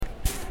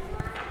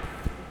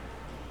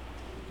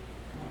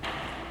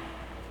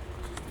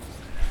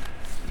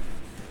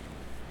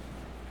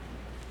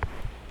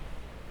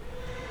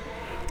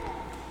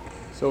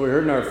So we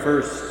heard in our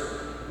first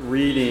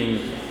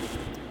reading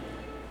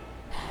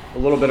a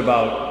little bit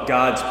about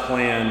God's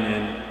plan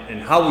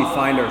and how we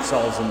find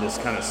ourselves in this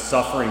kind of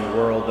suffering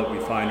world that we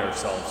find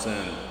ourselves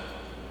in.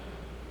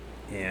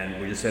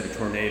 And we just had a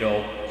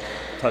tornado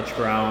touch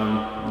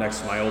ground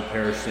next to my old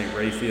parish, St.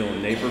 Raphael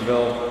in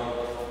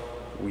Naperville.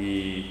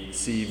 We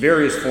see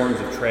various forms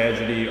of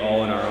tragedy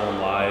all in our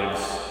own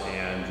lives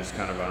and just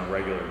kind of on a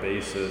regular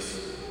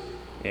basis.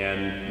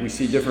 And we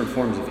see different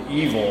forms of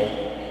evil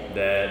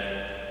that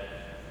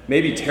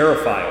maybe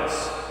terrify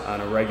us on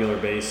a regular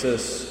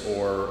basis,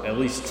 or at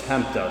least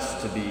tempt us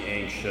to be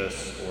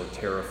anxious or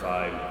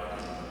terrified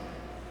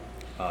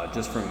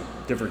just from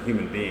different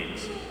human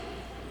beings.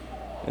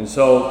 And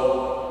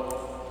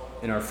so,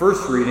 in our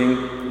first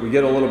reading, we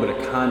get a little bit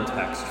of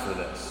context for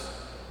this.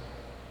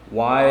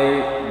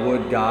 Why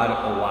would God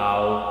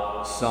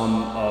allow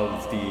some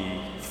of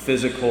the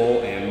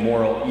physical and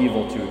moral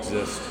evil to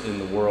exist in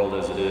the world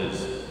as it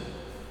is?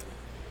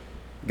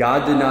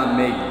 God did not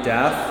make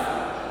death.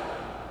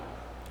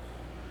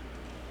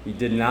 He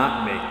did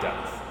not make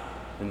death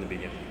in the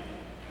beginning.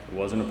 It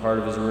wasn't a part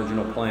of his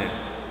original plan.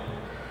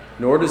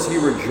 Nor does he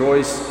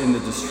rejoice in the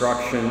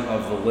destruction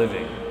of the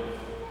living.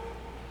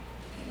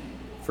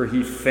 For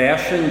he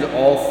fashioned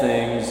all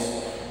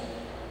things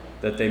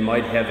that they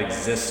might have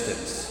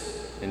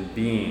existence and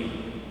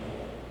being.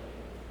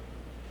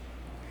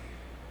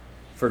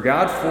 For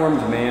God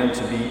formed man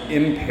to be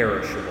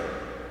imperishable.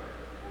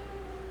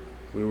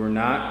 We were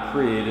not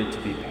created to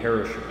be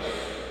perishable.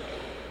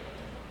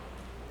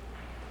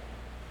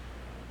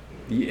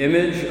 The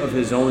image of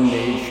his own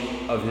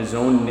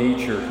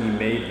nature he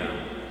made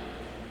them.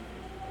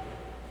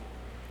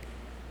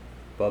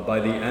 But by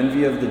the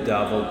envy of the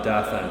devil,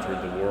 death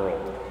entered the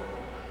world.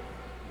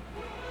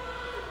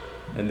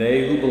 And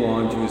they who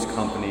belong to his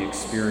company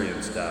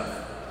experienced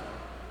death.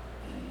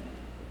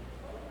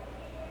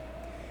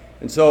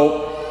 And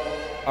so,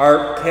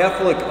 our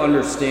Catholic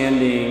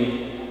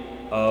understanding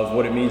of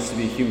what it means to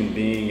be a human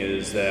being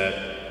is that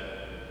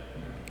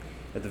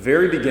at the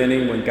very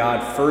beginning, when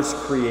God first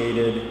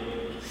created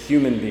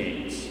human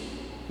beings.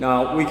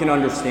 Now, we can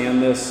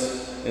understand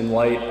this in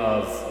light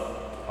of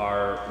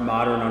our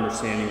modern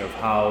understanding of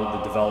how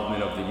the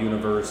development of the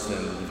universe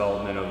and the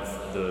development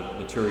of the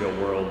material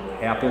world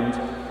happened.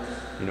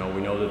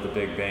 We know that the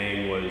Big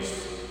Bang was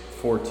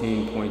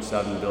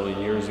 14.7 billion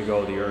years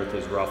ago. The Earth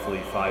is roughly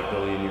 5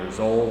 billion years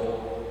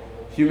old.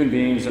 Human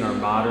beings in our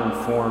modern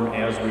form,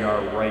 as we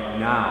are right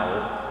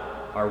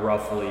now, are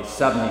roughly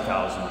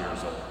 70,000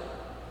 years old.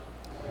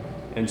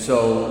 And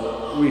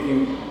so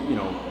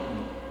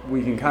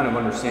we can kind of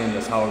understand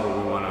this however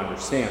we want to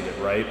understand it,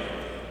 right?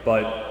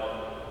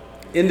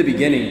 But in the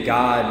beginning,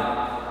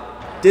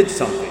 God did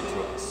something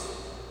to us.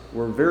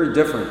 We're very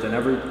different than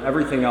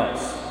everything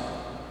else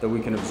that we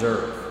can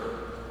observe.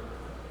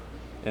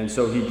 And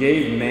so he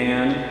gave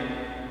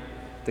man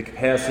the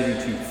capacity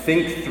to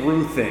think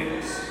through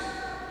things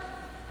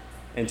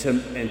and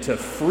to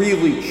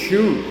freely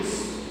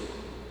choose.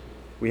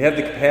 We have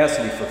the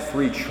capacity for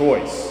free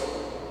choice.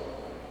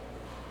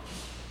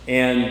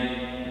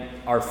 And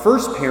our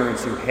first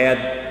parents who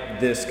had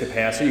this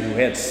capacity, who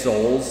had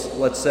souls,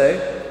 let's say,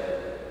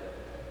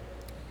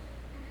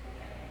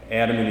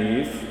 Adam and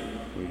Eve,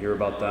 we hear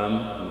about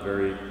them in the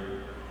very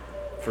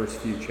first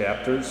few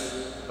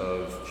chapters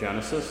of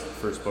Genesis, the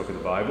first book of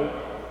the Bible.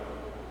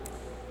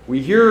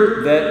 We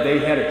hear that they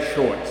had a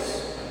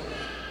choice.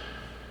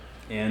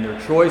 And their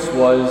choice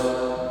was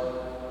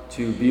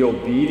to be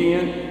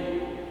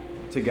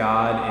obedient to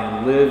God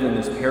and live in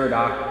this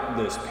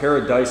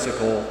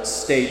paradisical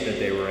state that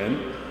they were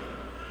in,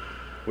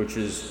 which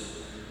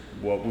is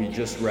what we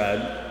just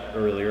read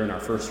earlier in our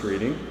first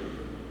reading,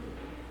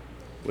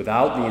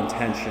 without the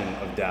intention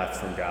of death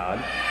from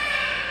God.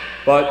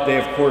 But they,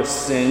 of course,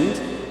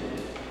 sinned.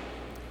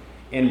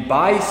 And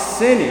by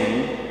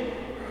sinning,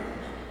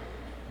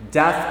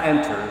 death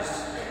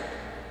enters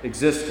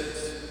existence.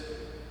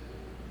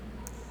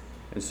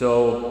 And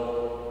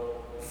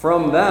so,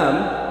 from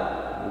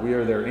them, we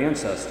are their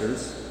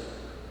ancestors.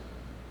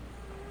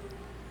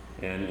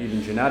 And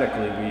even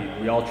genetically,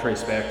 we all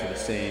trace back to the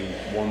same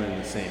woman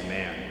and the same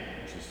man,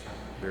 which is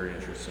very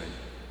interesting.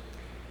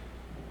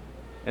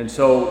 And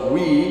so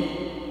we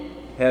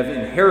have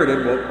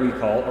inherited what we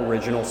call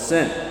original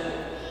sin.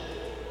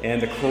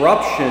 And the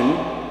corruption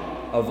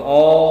of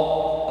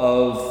all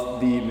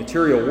of the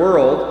material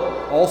world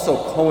also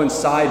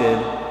coincided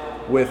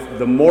with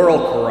the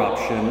moral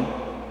corruption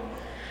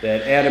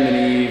that Adam and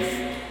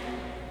Eve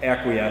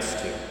acquiesced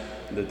to,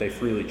 that they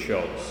freely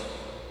chose.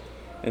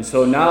 And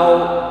so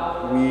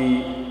now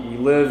we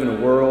live in a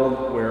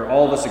world where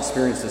all of us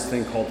experience this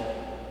thing called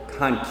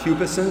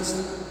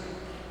concupiscence,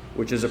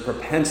 which is a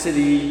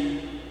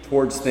propensity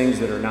towards things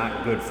that are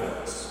not good for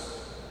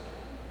us.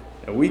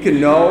 And we can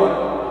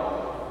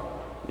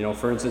know,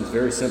 for instance,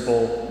 very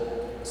simple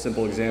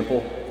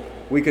example,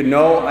 we could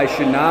know I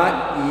should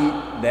not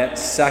eat that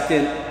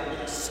second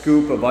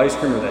scoop of ice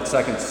cream or that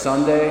second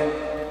sundae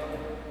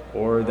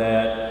or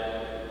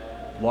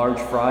that large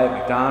fry at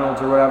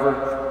McDonald's or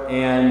whatever,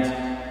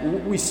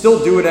 and we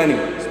still do it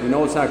anyways We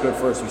know it's not good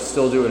for us. We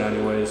still do it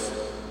anyways.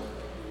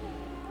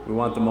 We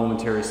want the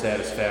momentary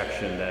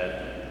satisfaction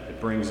that it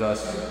brings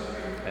us.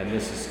 And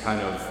this is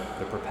kind of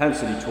the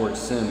propensity towards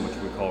sin, which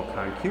we call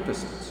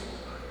concupiscence.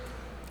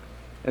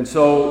 And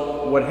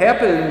so what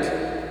happened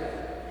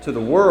to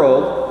the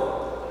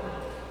world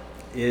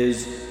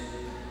is,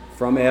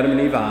 from Adam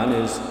and Eve on,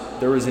 is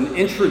there was an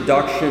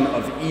introduction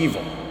of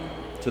evil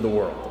to the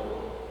world.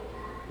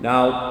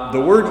 Now,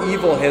 the word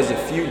evil has a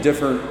few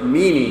different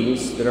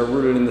meanings that are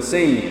rooted in the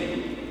same meaning.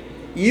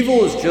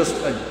 Evil is just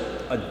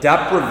a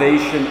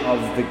deprivation of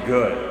the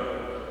good.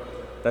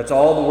 That's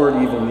all the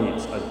word evil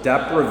means, a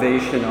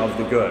deprivation of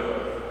the good.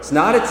 It's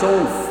not its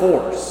own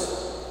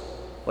force,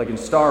 like in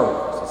Star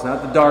Wars. It's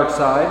not the dark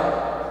side.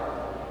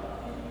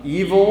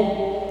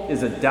 Evil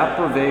is a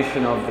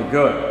deprivation of the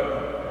good.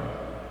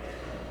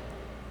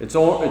 It's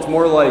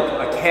more like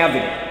a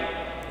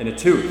cavity in a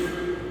tooth,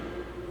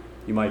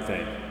 you might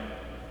think.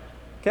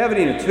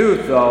 Cavity in a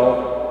tooth,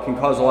 though, can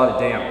cause a lot of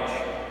damage.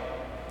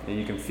 And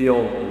you can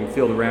feel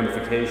the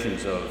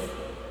ramifications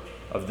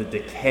of the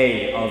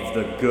decay of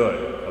the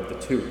good of the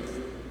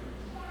tooth.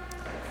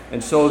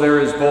 And so there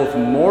is both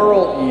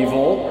moral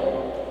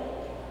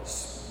evil,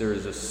 there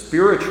is a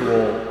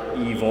spiritual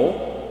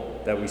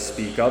evil that we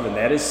speak of, and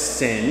that is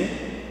sin,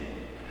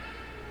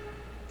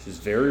 which is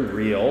very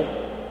real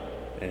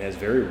and has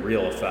very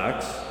real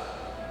effects.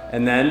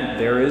 And then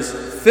there is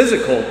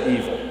physical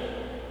evil.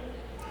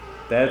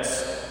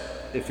 That's,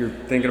 if you're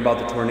thinking about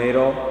the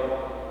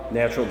tornado,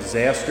 natural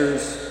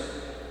disasters,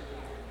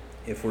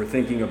 if we're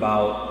thinking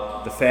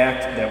about the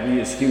fact that we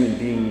as human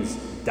beings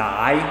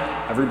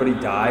die, everybody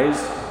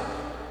dies.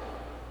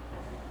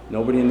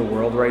 Nobody in the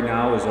world right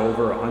now is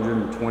over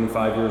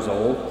 125 years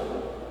old.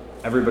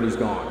 Everybody's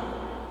gone.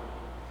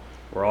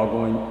 We're all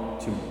going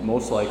to,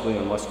 most likely,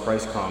 unless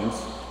Christ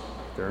comes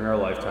during our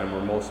lifetime,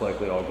 we're most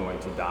likely all going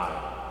to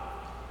die.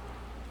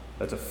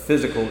 That's a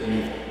physical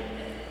evil,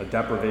 a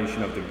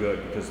deprivation of the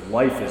good, because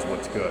life is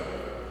what's good.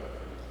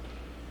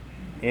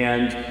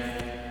 And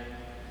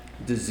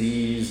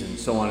disease and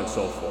so on and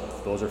so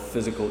forth. Those are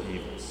physical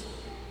evils.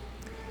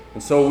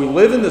 And so we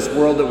live in this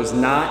world that was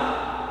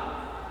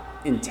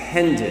not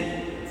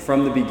intended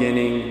from the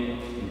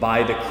beginning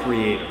by the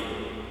Creator.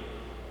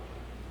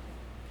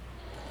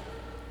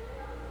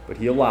 But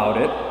He allowed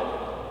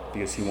it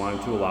because He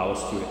wanted to allow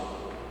us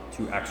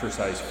to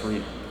exercise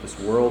freedom. This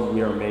world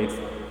we are made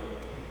for.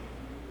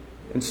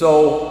 And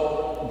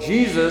so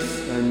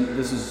Jesus, and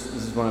this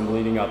is what I'm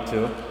leading up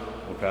to,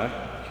 okay?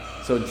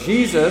 So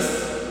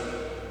Jesus,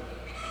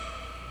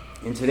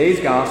 in today's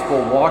gospel,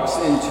 walks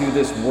into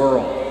this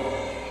world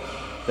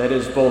that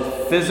is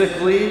both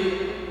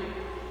physically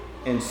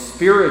and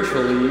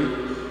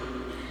spiritually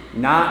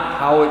not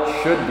how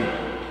it should be.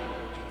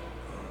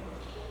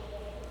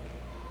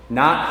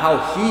 Not how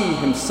He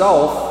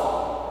Himself,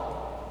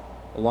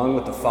 along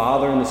with the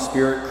Father and the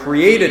Spirit,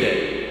 created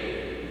it.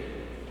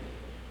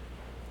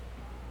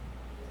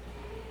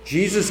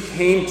 Jesus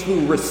came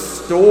to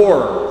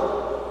restore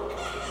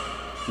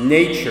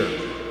nature.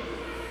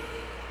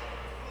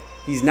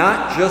 He's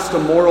not just a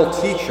moral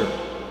teacher.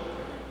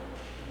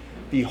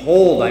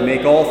 Behold, I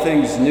make all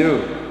things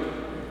new,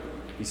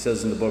 He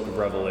says in the book of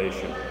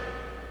Revelation.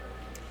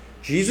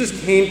 Jesus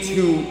came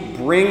to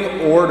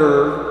bring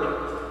order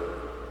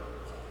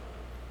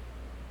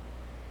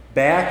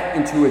back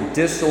into a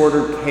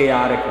disordered,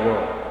 chaotic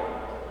world.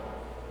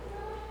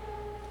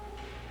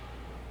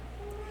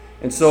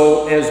 And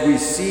so as we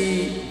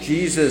see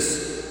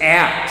Jesus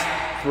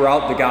act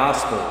throughout the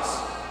Gospels,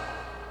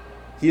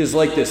 He is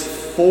like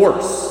this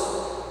force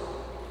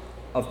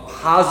of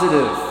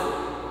positive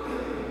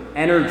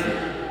energy.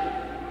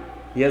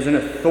 He has an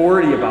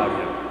authority about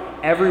Him.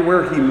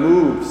 Everywhere He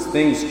moves,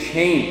 things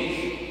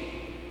change.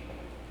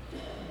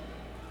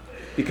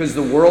 Because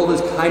the world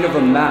is kind of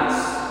a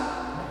mess.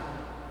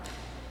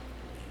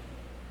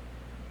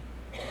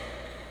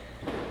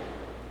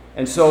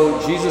 And so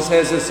Jesus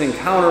has this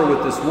encounter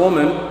with this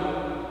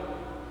woman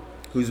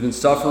who's been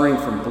suffering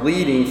from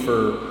bleeding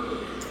for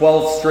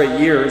 12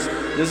 straight years.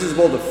 This is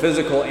both a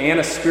physical and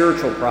a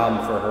spiritual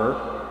problem for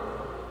her.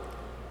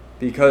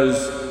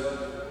 Because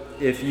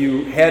if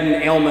you had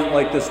an ailment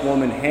like this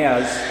woman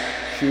has,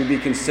 she would be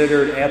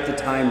considered at the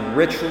time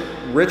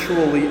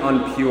ritually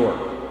impure.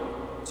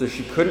 So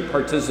she couldn't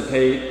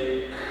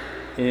participate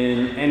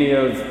in any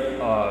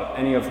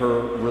of her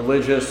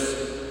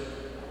religious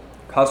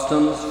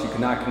customs. She could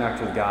not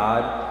connect with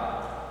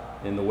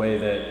God in the way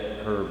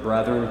that her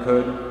brethren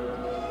could.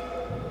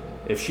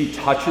 If she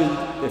touched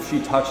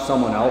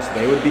someone else,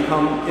 they would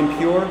become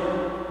impure.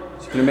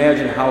 So you can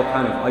imagine how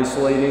kind of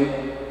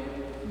isolating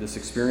this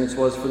experience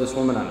was for this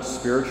woman on a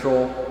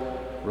spiritual,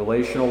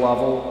 relational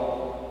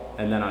level,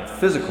 and then on a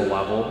physical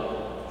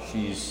level,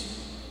 she's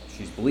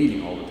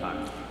bleeding all the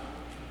time.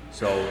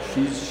 So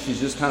she's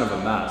just kind of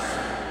a mess.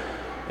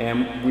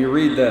 And we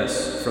read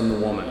this from the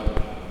woman.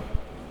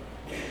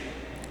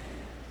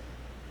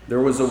 There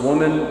was a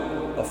woman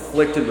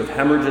afflicted with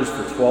hemorrhages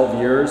for 12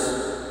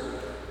 years.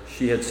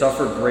 She had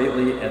suffered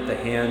greatly at the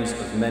hands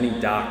of many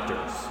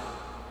doctors.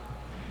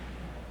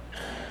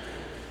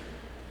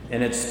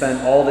 and had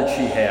spent all that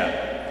she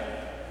had.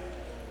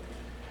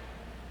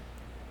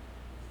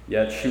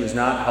 Yet she was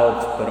not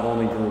helped, but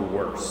only grew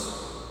worse.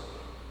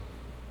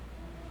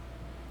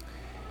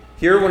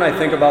 Here, when I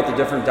think about the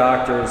different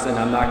doctors, and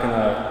I'm not going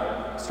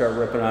to start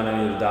ripping on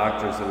any of the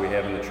doctors that we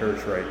have in the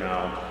church right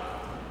now,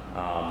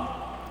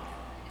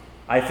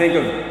 I think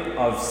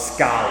of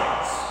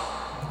scholars,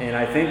 and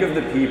I think of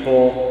the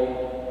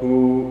people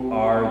who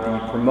are the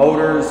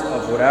promoters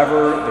of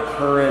whatever the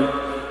current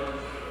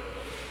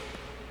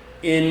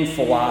in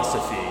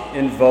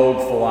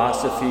vogue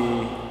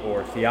philosophy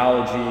or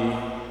theology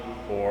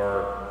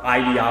or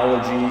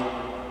ideology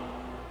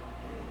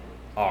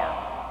are.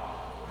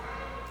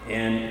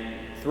 And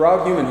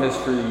throughout human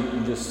history,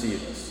 you just see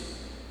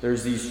this.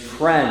 There's these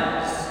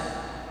trends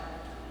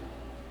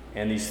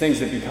and these things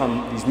that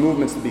become, these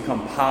movements that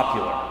become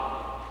popular.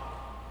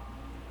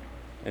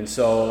 And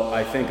so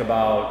I think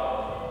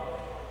about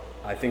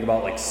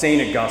like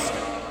St.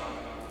 Augustine,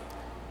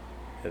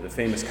 the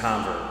famous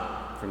convert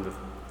from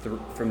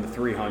the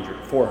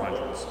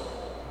 400s.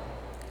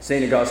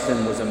 St.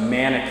 Augustine was a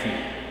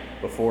Manichaean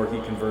before he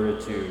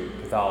converted to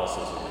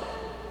Catholicism.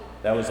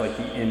 That was like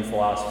the in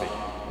philosophy.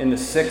 In the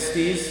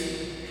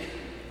 60s,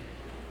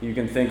 you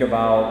can think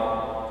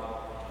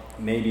about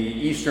maybe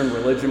Eastern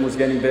religion was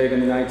getting big in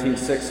the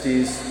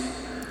 1960s.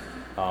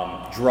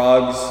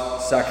 Drugs,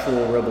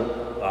 sexual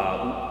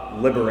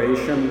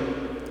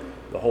liberation,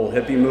 the whole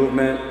hippie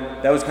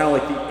movement. That was kind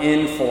of like the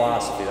in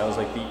philosophy. That was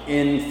like the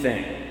in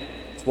thing.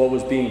 It's what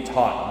was being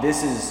taught.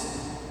 This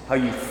is how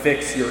you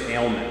fix your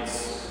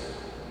ailments.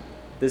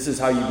 This is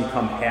how you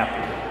become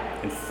happy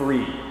and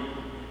free.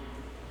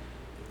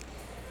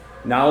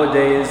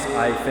 Nowadays,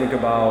 I think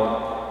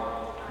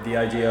about the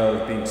idea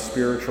of being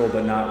spiritual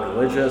but not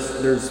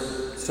religious. There's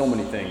so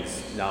many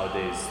things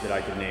nowadays that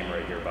I could name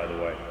right here, by the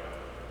way.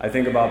 I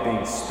think about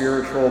being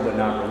spiritual but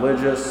not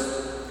religious.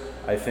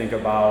 I think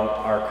about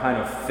our kind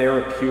of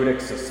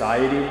therapeutic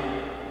society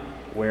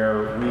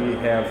where we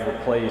have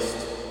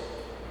replaced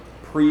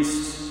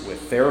priests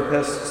with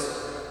therapists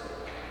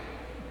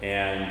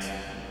and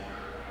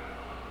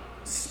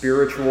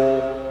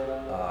spiritual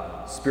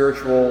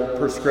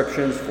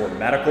prescriptions for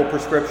medical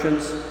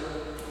prescriptions.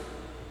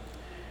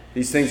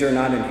 These things are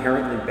not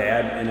inherently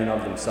bad in and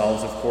of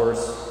themselves, of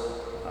course.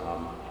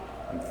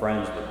 I'm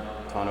friends with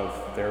a ton of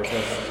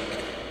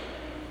therapists.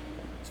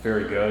 It's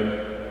very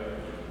good.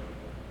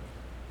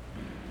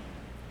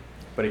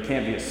 But it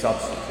can't be a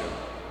substitute.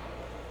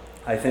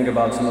 I think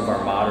about some of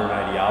our modern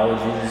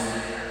ideologies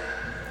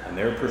and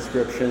their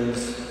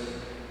prescriptions.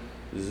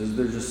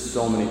 There's just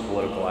so many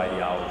political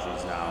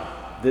ideologies now.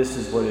 This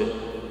is what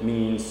it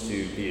means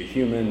to be a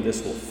human.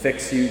 This will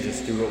fix you.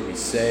 Just do what we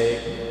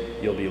say.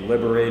 You'll be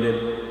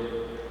liberated.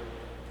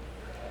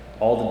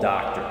 All the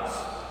doctors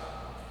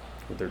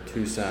with their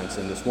 2 cents.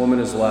 And this woman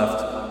is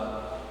left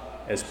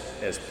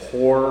as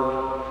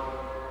poor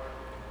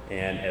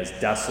and as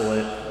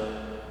desolate,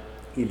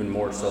 even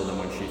more so than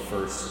when she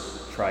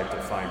first tried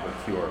to find her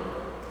cure.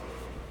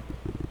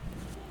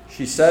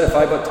 She said, "If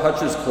I but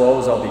touch his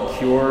clothes, I'll be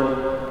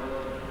cured."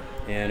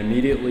 And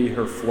immediately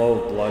her flow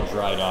of blood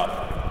dried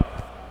up.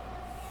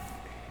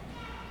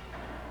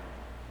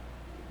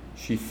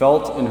 She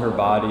felt in her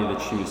body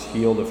that she was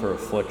healed of her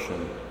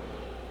affliction.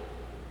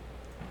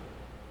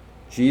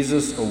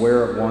 Jesus,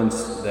 aware at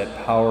once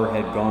that power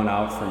had gone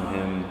out from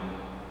him,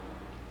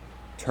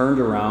 turned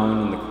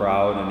around in the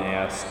crowd and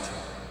asked,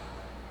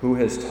 "Who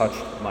has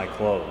touched my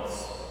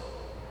clothes?"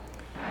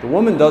 The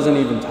woman doesn't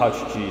even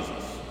touch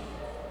Jesus.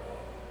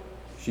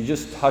 She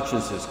just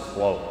touches his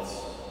clothes.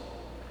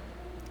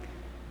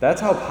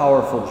 That's how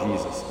powerful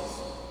Jesus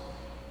is.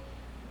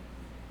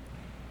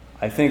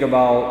 I think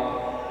about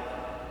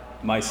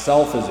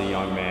myself as a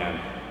young man,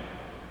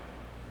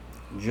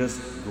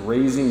 just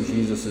grazing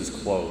Jesus'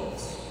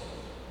 clothes,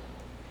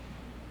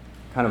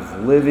 kind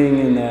of living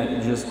in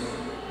that, just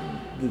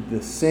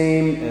the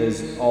same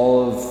as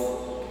all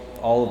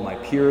of my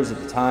peers at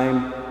the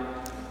time,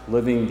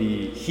 living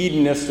the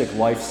hedonistic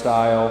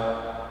lifestyle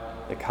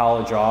that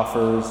college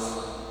offers.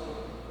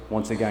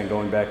 Once again,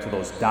 going back to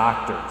those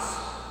doctors,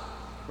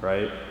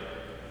 right?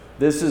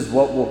 This is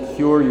what will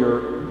cure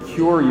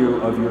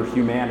you of your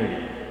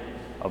humanity,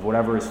 of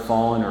whatever is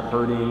fallen or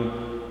hurting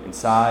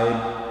inside.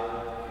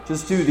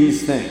 Just do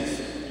these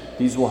things.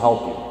 These will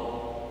help you.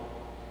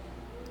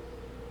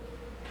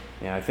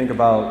 And I think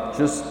about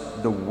just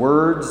the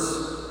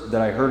words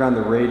that I heard on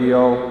the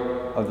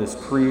radio of this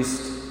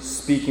priest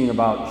speaking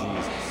about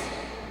Jesus.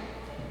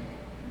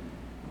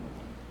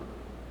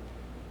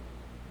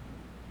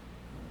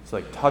 It's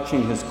like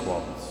touching his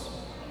clothes.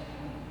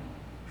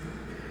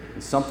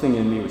 And something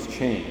in me was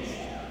changed.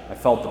 I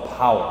felt the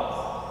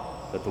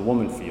power that the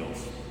woman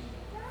feels.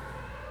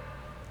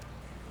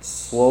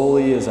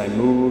 Slowly, as I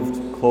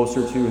moved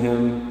closer to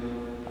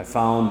him, I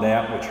found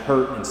that which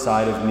hurt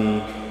inside of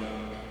me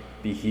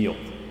be healed.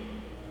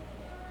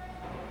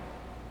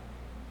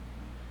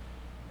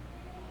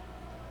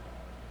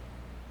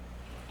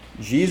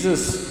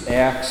 Jesus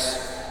acts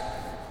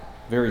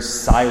very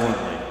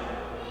silently.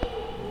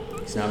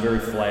 He's not very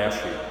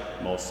flashy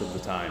most of the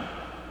time.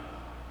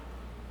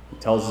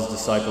 tells his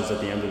disciples at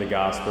the end of the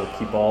gospel,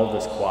 keep all of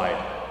this quiet.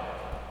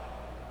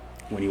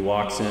 When he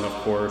walks in, of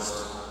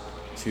course,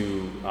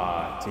 to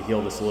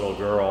heal this little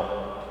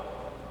girl,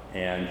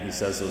 and he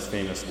says those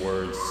famous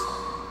words,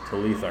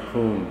 Talitha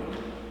kum.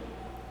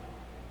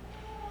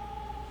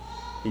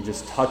 He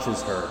just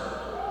touches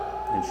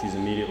her, and she's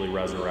immediately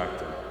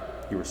resurrected.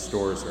 He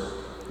restores her.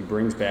 He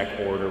brings back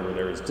order where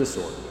there is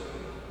disorder.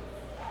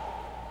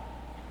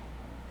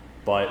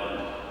 But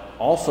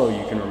also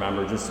you can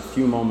remember just a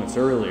few moments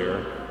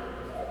earlier,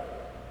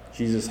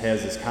 Jesus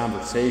has this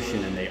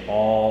conversation and they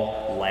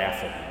all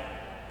laugh at him.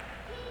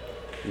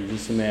 You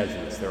just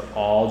imagine this. They're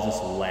all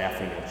just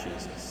laughing at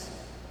Jesus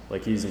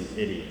like he's an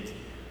idiot.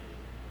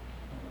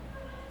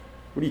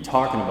 What are you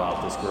talking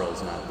about? This girl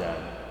is not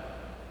dead.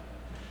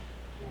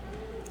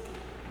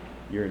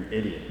 You're an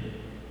idiot.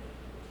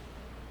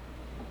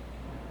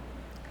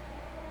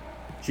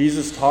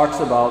 Jesus talks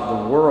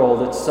about the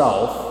world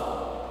itself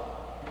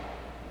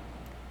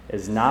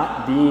as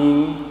not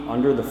being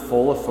under the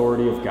full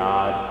authority of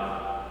God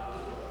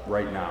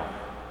right now.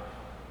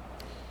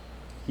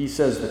 He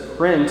says the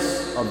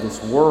prince of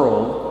this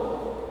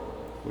world,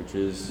 which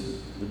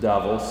is the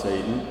devil,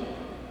 Satan,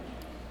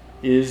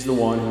 is the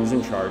one who's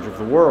in charge of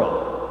the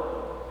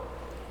world.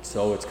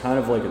 So it's kind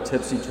of like a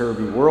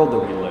tipsy-turvy world that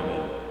we live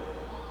in,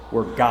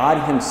 where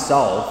God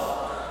himself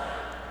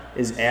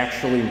is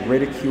actually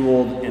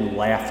ridiculed and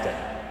laughed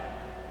at.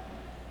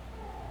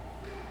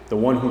 The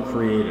one who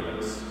created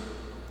us,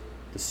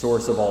 the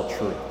source of all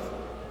truth.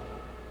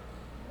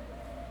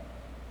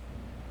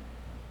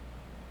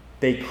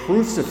 They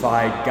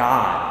crucified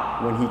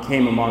God when he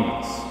came among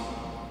us.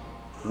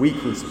 We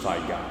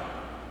crucified God.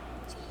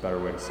 That's a better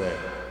way to say it.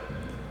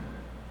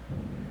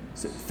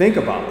 So think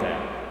about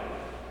that.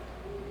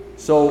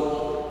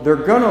 So they're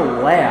going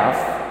to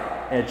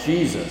laugh at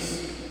Jesus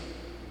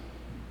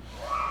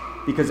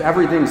because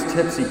everything's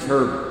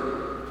tipsy-turvy.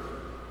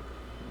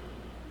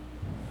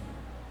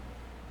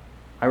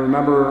 I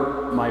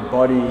remember my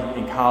buddy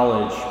in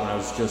college when I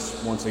was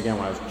just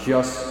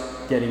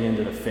getting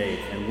into the faith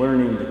and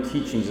learning the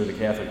teachings of the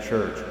Catholic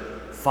Church,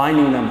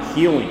 finding them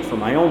healing for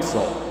my own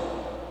soul,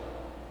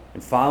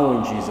 and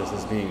following Jesus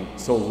as being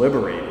so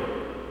liberating,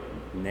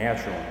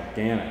 natural,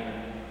 organic.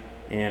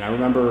 And I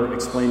remember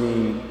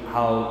explaining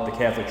how the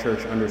Catholic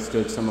Church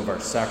understood some of our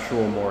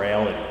sexual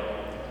morality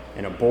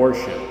and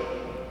abortion.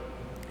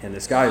 And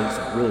this guy is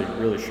a really,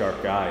 really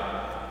sharp guy.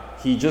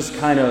 He just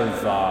kind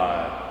of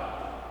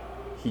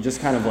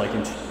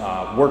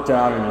worked it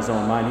out in his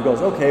own mind. He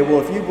goes, okay,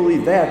 well, if you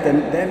believe that,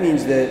 then that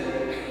means that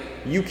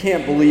you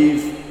can't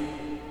believe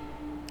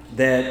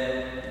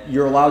that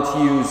you're allowed to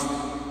use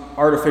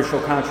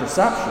artificial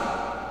contraception.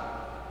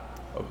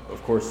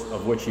 Of course,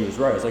 of which he was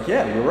right. I was like,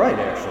 yeah, you're right,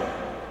 actually.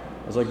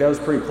 I was like, that was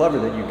pretty clever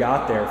that you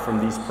got there from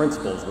these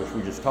principles, which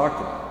we just talked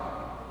about.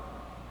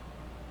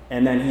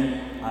 And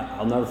then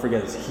I'll never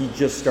forget this, he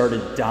just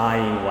started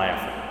dying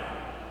laughing.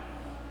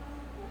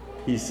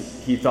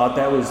 He thought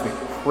that was the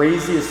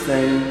craziest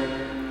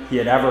thing he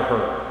had ever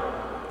heard.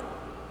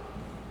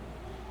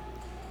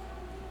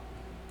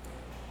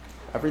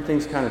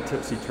 Everything's kind of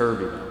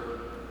tipsy-turvy.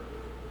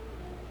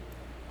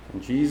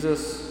 And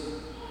Jesus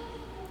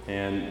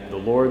and the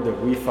Lord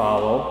that we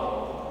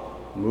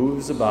follow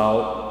moves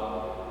about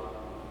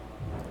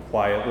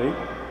quietly,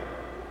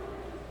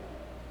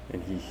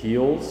 and he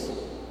heals,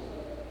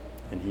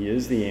 and he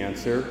is the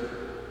answer,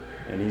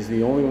 and he's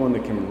the only one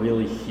that can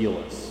really heal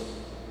us.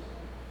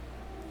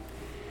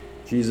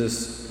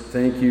 Jesus,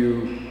 thank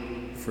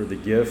you for the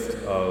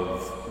gift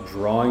of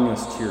drawing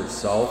us to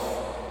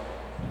yourself,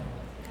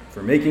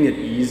 for making it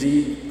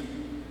easy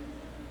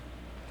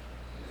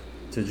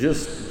to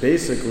just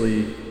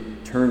basically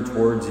turn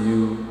towards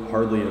you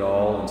hardly at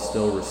all and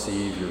still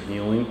receive your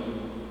healing.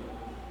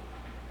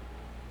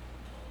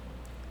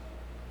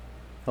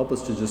 Help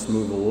us to just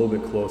move a little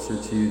bit closer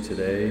to you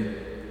today,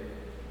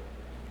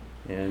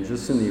 and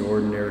just in the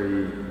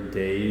ordinary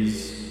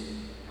days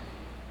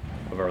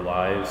of our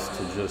lives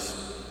to just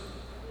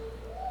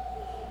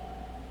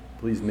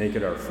please make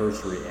it our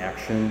first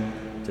reaction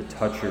to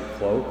touch your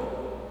cloak,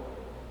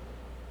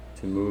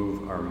 to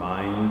move our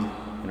mind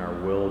and our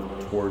will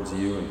towards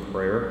you in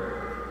prayer.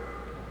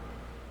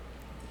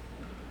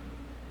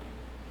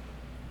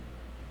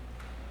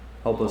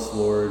 Help us,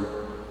 Lord,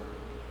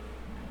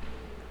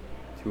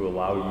 to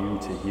allow you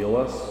to heal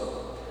us,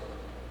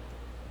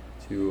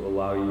 to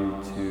allow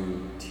you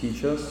to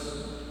teach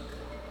us.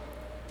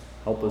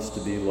 Help us to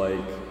be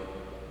like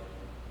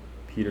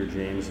Peter,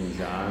 James, and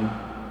John,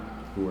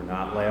 who were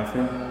not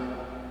laughing.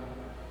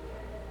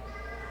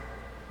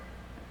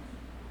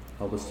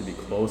 Help us to be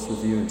close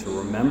with you and to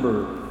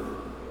remember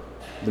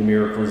the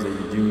miracles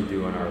that you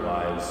do in our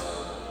lives.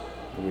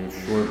 We have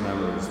short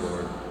memories,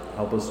 Lord.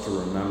 Help us to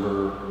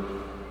remember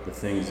the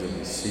things that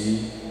we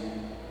see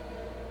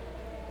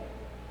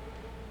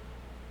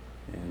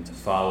and to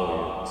follow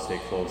you and stay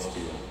close to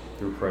you.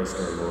 Through Christ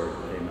our Lord.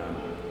 Amen.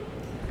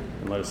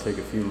 And let us take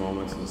a few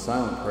moments in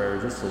silent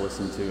prayer just to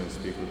listen to and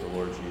speak with the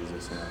Lord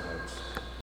Jesus in our hearts.